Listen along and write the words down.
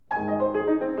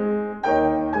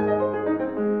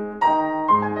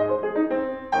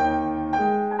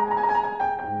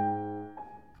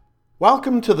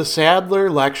Welcome to the Sadler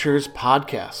Lectures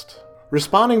podcast.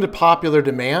 Responding to popular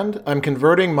demand, I'm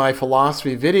converting my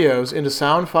philosophy videos into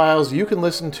sound files you can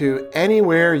listen to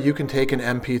anywhere you can take an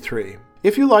MP3.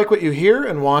 If you like what you hear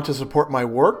and want to support my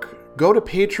work, go to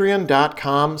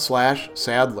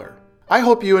patreon.com/Sadler. I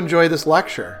hope you enjoy this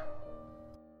lecture.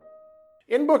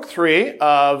 In Book 3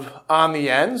 of On the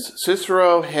Ends,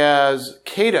 Cicero has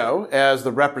Cato, as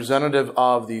the representative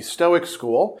of the Stoic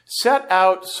school, set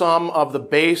out some of the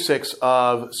basics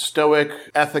of Stoic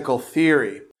ethical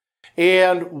theory.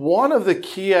 And one of the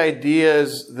key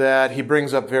ideas that he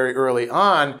brings up very early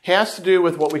on has to do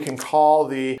with what we can call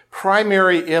the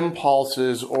primary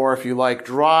impulses, or if you like,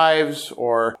 drives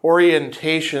or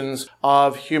orientations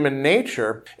of human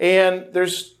nature. And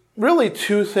there's really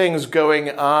two things going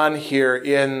on here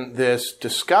in this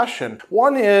discussion.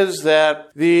 One is that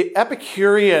the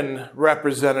Epicurean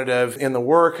representative in the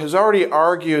work has already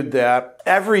argued that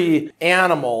every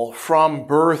animal from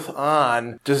birth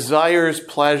on desires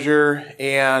pleasure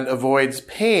and avoids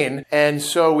pain, and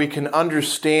so we can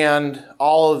understand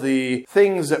all of the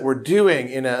things that we're doing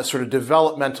in a sort of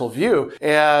developmental view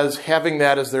as having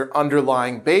that as their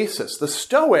underlying basis. The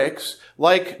Stoics,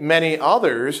 like many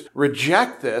others,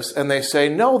 reject this and they say,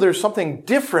 no, there's something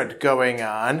different going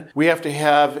on. We have to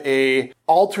have an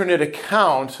alternate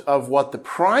account of what the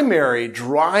primary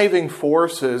driving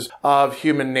forces of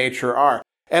human nature are.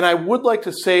 And I would like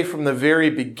to say from the very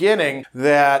beginning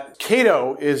that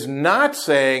Cato is not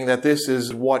saying that this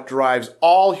is what drives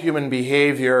all human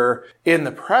behavior in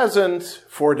the present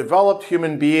for developed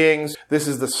human beings. This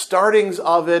is the startings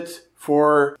of it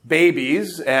for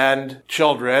babies and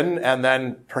children, and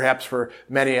then perhaps for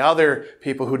many other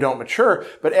people who don't mature.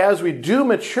 But as we do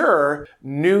mature,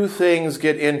 new things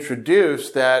get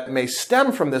introduced that may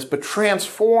stem from this, but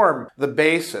transform the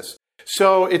basis.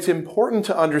 So it's important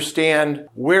to understand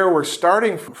where we're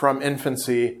starting from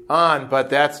infancy on, but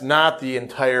that's not the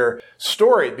entire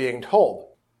story being told.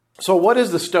 So what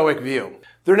is the Stoic view?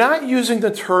 They're not using the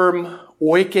term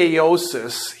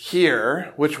oikeiosis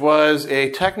here, which was a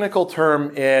technical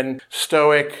term in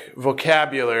Stoic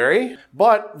vocabulary,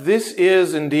 but this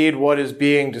is indeed what is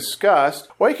being discussed.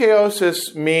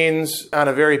 Oikeiosis means, on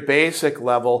a very basic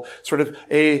level, sort of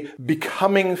a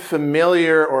becoming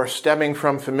familiar or stemming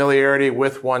from familiarity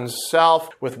with oneself,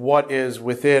 with what is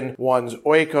within one's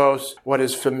oikos, what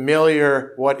is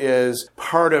familiar, what is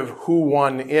part of who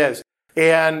one is.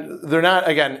 And they're not,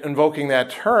 again, invoking that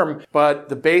term, but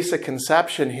the basic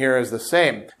conception here is the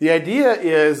same. The idea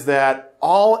is that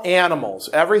all animals,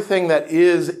 everything that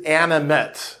is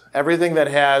animate, everything that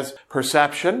has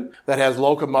perception, that has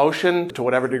locomotion, to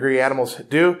whatever degree animals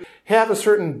do, have a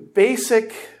certain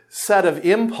basic set of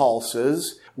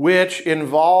impulses which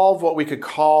involve what we could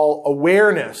call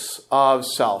awareness of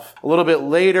self. A little bit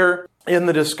later in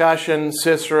the discussion,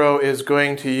 Cicero is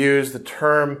going to use the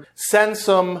term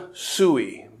sensum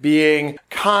sui, being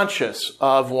conscious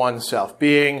of oneself,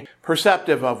 being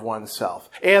perceptive of oneself.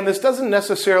 And this doesn't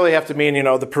necessarily have to mean,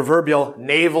 the proverbial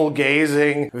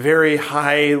navel-gazing, very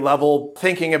high-level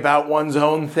thinking about one's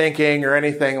own thinking or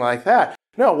anything like that.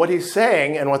 No, what he's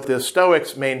saying, and what the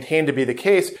Stoics maintain to be the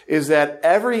case, is that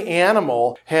every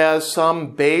animal has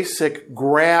some basic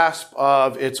grasp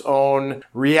of its own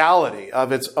reality,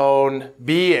 of its own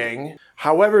being,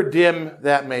 however dim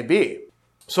that may be.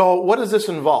 So what does this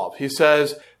involve? He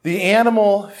says, the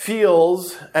animal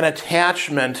feels an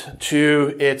attachment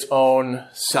to its own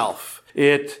self.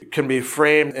 It can be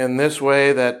framed in this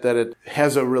way that it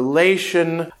has a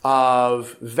relation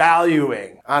of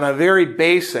valuing on a very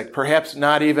basic, perhaps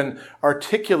not even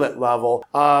articulate level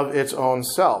of its own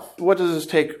self. What does this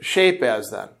take shape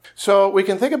as then? So we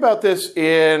can think about this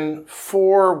in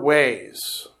four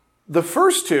ways. The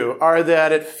first two are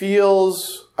that it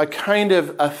feels a kind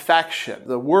of affection.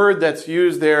 The word that's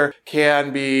used there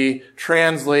can be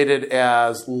translated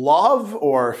as love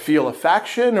or feel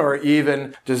affection or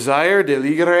even desire,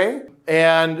 deligere.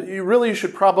 And you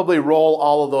should probably roll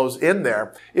all of those in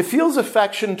there. It feels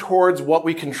affection towards what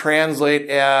we can translate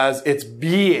as its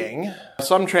being.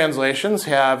 Some translations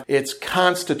have its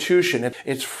constitution,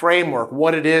 its framework,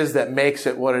 what it is that makes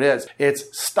it what it is. Its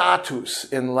status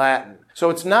in Latin. So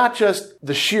it's not just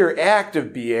the sheer act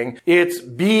of being, it's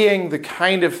being the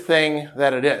kind of thing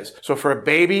that it is. So for a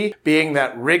baby, being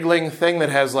that wriggling thing that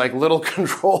has little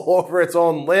control over its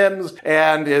own limbs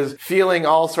and is feeling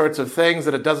all sorts of things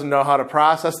that it doesn't know how to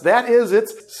process, that is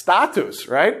its status,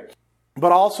 right?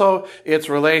 But also its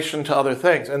relation to other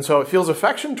things. And so it feels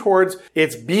affection towards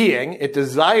its being. It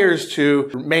desires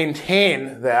to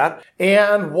maintain that.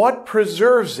 And what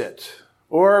preserves it?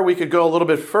 Or we could go a little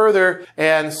bit further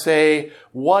and say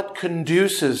what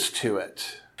conduces to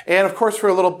it. And of course, for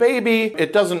a little baby,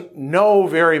 it doesn't know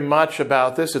very much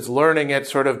about this. It's learning it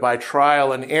sort of by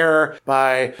trial and error,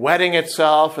 by wetting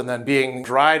itself and then being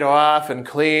dried off and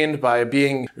cleaned, by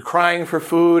crying for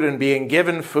food and being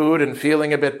given food and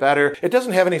feeling a bit better. It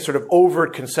doesn't have any sort of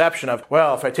overt conception of,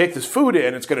 well, if I take this food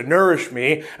in, it's going to nourish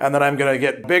me and then I'm going to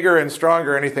get bigger and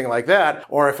stronger, anything like that.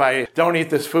 Or if I don't eat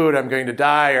this food, I'm going to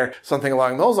die or something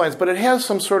along those lines. But it has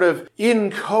some sort of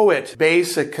inchoate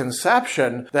basic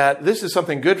conception that this is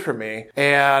something good for me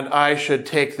and I should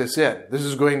take this in. This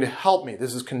is going to help me.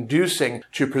 This is conducing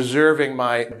to preserving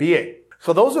my being.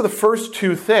 So those are the first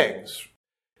two things.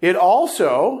 It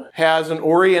also has an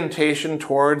orientation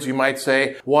towards, you might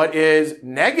say, what is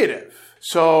negative.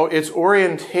 So its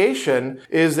orientation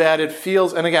is that it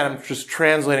feels, and again, I'm just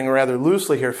translating rather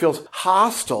loosely here, feels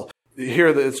hostile. Here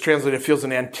it's translated, feels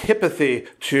an antipathy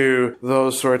to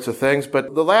those sorts of things.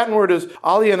 But the Latin word is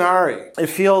alienare. It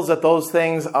feels that those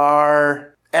things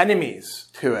are enemies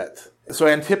to it. So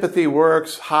antipathy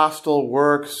works, hostile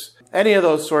works, any of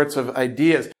those sorts of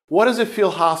ideas. What does it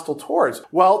feel hostile towards?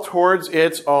 Well, towards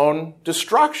its own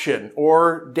destruction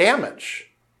or damage.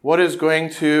 What is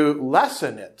going to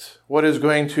lessen it? What is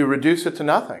going to reduce it to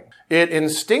nothing? It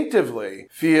instinctively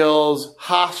feels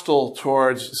hostile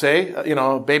towards, say,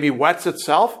 baby wets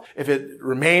itself. If it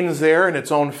remains there in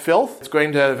its own filth, it's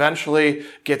going to eventually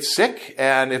get sick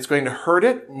and it's going to hurt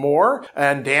it more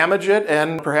and damage it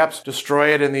and perhaps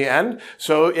destroy it in the end.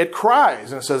 So it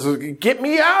cries and says, get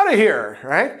me out of here,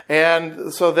 right?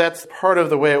 And so that's part of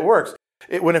the way it works.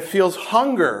 When it feels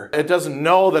hunger, it doesn't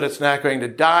know that it's not going to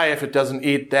die if it doesn't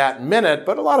eat that minute.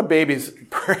 But a lot of babies,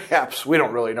 perhaps, we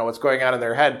don't really know what's going on in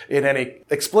their head in any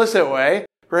explicit way.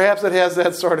 Perhaps it has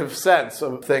that sort of sense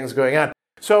of things going on.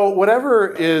 So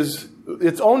whatever is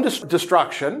its own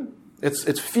destruction,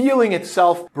 it's feeling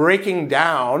itself breaking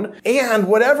down, and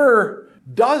whatever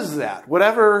does that,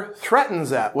 whatever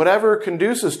threatens that, whatever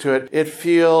conduces to it, it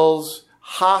feels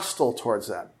hostile towards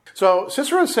that. So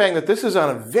Cicero is saying that this is on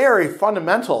a very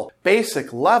fundamental,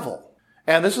 basic level.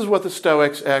 And this is what the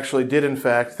Stoics actually did, in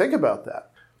fact, think about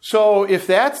that. So if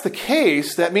that's the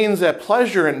case, that means that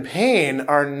pleasure and pain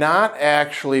are not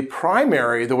actually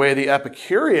primary the way the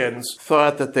Epicureans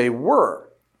thought that they were.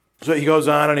 So he goes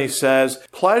on and he says,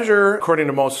 pleasure, according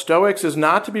to most Stoics, is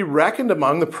not to be reckoned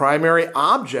among the primary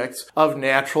objects of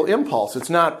natural impulse.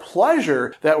 It's not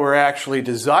pleasure that we're actually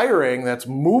desiring that's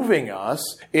moving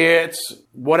us. It's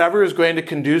whatever is going to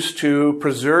conduce to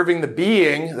preserving the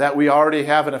being that we already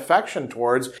have an affection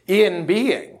towards in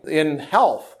being, in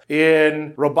health,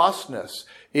 in robustness,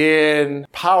 in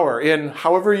power, in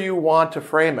however you want to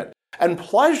frame it. And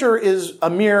pleasure is a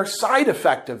mere side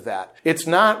effect of that. It's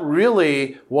not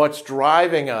really what's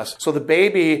driving us. So the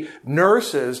baby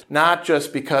nurses not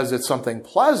just because it's something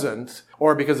pleasant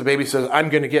or because the baby says, I'm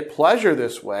going to get pleasure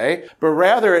this way, but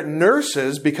rather it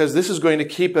nurses because this is going to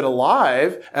keep it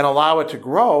alive and allow it to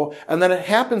grow. And then it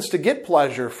happens to get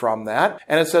pleasure from that.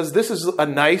 And it says this is a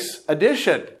nice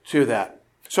addition to that.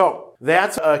 So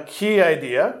that's a key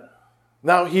idea.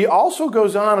 Now, he also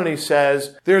goes on and he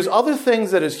says, there's other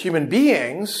things that as human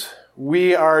beings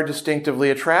we are distinctively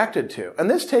attracted to. And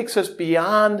this takes us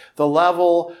beyond the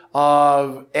level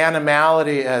of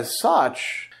animality as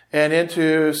such and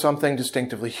into something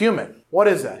distinctively human. What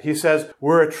is that? He says,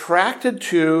 we're attracted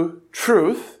to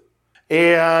truth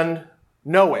and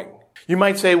knowing. You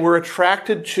might say we're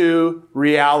attracted to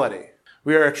reality.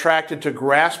 We are attracted to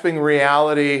grasping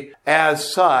reality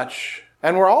as such.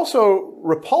 And we're also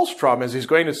repulsed from, as he's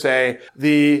going to say,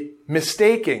 the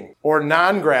mistaking or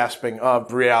non-grasping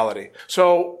of reality.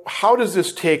 So how does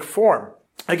this take form?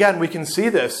 Again, we can see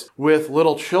this with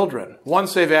little children.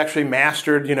 Once they've actually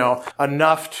mastered,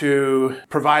 enough to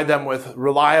provide them with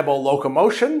reliable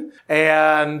locomotion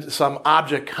and some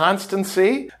object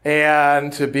constancy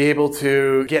and to be able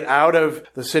to get out of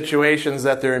the situations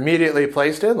that they're immediately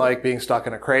placed in, like being stuck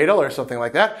in a cradle or something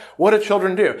like that. What do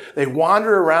children do? They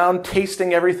wander around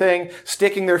tasting everything,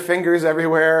 sticking their fingers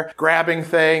everywhere, grabbing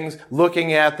things,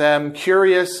 looking at them,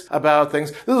 curious about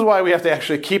things. This is why we have to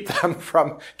actually keep them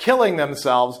from killing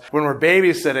themselves when we're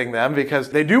babysitting them, because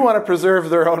they do want to preserve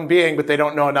their own being, but they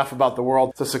don't know enough about the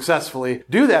world to successfully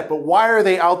do that. But why are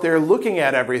they out there looking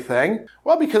at everything?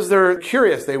 Well, because they're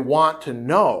curious. They want to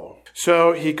know.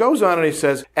 So he goes on and he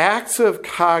says, acts of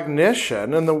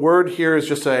cognition, and the word here is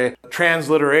just a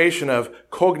transliteration of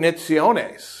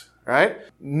cognitiones, right?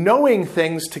 Knowing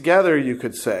things together, you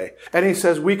could say. And he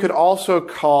says we could also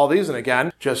call these, and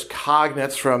again, just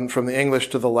cognates from the English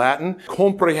to the Latin,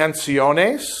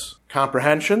 comprehensiones.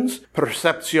 comprehensions,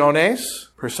 perceptiones,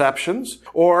 perceptions,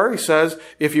 or he says,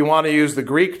 if you want to use the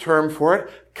Greek term for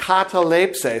it,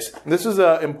 katalepses. This is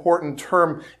an important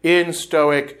term in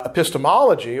Stoic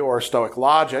epistemology, or Stoic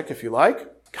logic, if you like.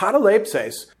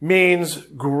 Katalepses means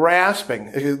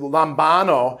grasping.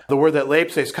 Lambano, the word that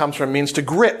lepses comes from, means to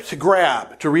grip, to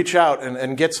grab, to reach out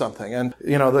and get something. And,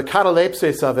 the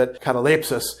katalepses of it,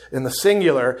 katalepsis in the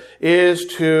singular, is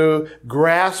to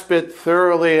grasp it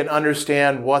thoroughly and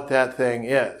understand what that thing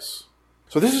is.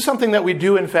 So this is something that we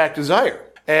do, in fact,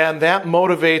 desire. And that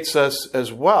motivates us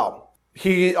as well.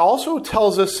 He also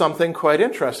tells us something quite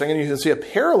interesting, and you can see a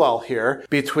parallel here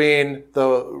between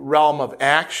the realm of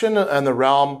action and the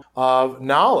realm of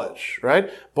knowledge,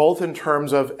 right? Both in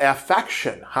terms of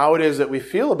affection, how it is that we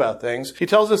feel about things. He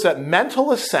tells us that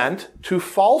mental assent to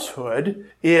falsehood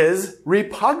is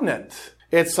repugnant.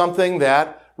 It's something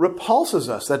that repulses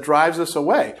us, that drives us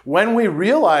away. When we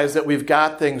realize that we've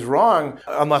got things wrong,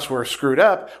 unless we're screwed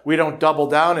up, we don't double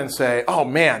down and say, oh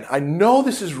man, I know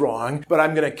this is wrong, but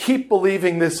I'm going to keep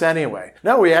believing this anyway.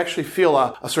 No, we actually feel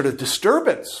a sort of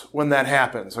disturbance when that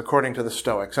happens, according to the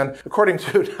Stoics. And according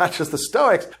to not just the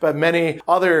Stoics, but many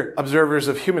other observers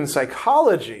of human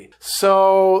psychology.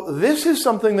 So this is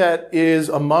something that is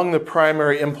among the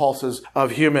primary impulses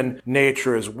of human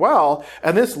nature as well.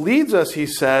 And this leads us, he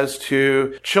says,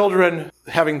 to children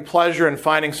having pleasure in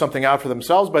finding something out for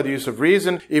themselves by the use of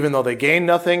reason, even though they gain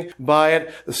nothing by it.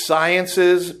 The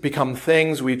sciences become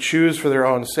things we choose for their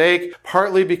own sake,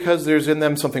 partly because there's in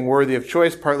them something worthy of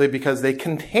choice, partly because they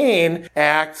contain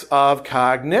acts of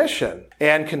cognition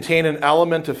and contain an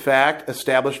element of fact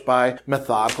established by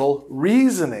methodical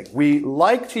reasoning. We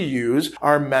like to use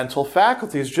our mental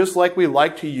faculties, just like we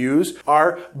like to use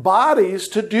our bodies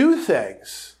to do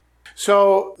things.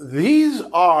 So these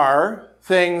are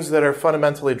things that are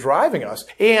fundamentally driving us.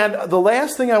 And the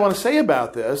last thing I want to say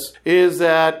about this is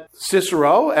that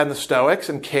Cicero and the Stoics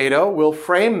and Cato will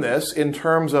frame this in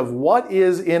terms of what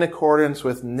is in accordance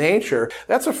with nature.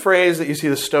 That's a phrase that you see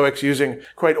the Stoics using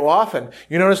quite often.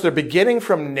 You notice they're beginning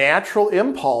from natural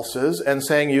impulses and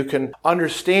saying you can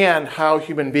understand how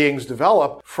human beings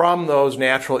develop from those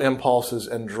natural impulses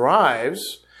and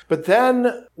drives. But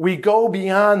then we go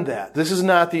beyond that. This is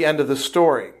not the end of the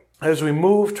story. As we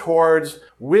move towards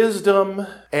wisdom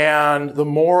and the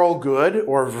moral good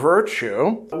or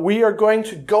virtue, we are going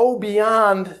to go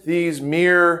beyond these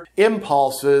mere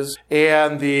impulses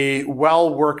and the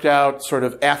well worked out sort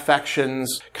of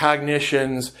affections,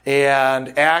 cognitions,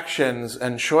 and actions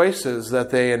and choices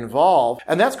that they involve.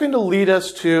 And that's going to lead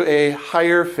us to a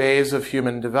higher phase of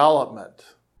human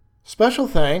development. Special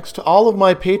thanks to all of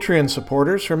my Patreon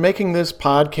supporters for making this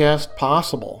podcast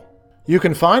possible. You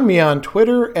can find me on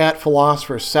Twitter at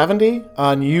Philosopher70,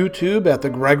 on YouTube at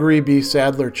the Gregory B.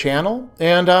 Sadler channel,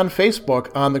 and on Facebook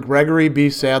on the Gregory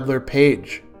B. Sadler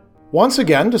page. Once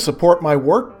again, to support my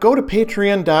work, go to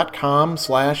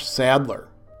patreon.com/Sadler.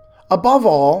 Above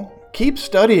all, keep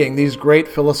studying these great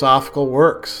philosophical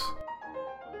works.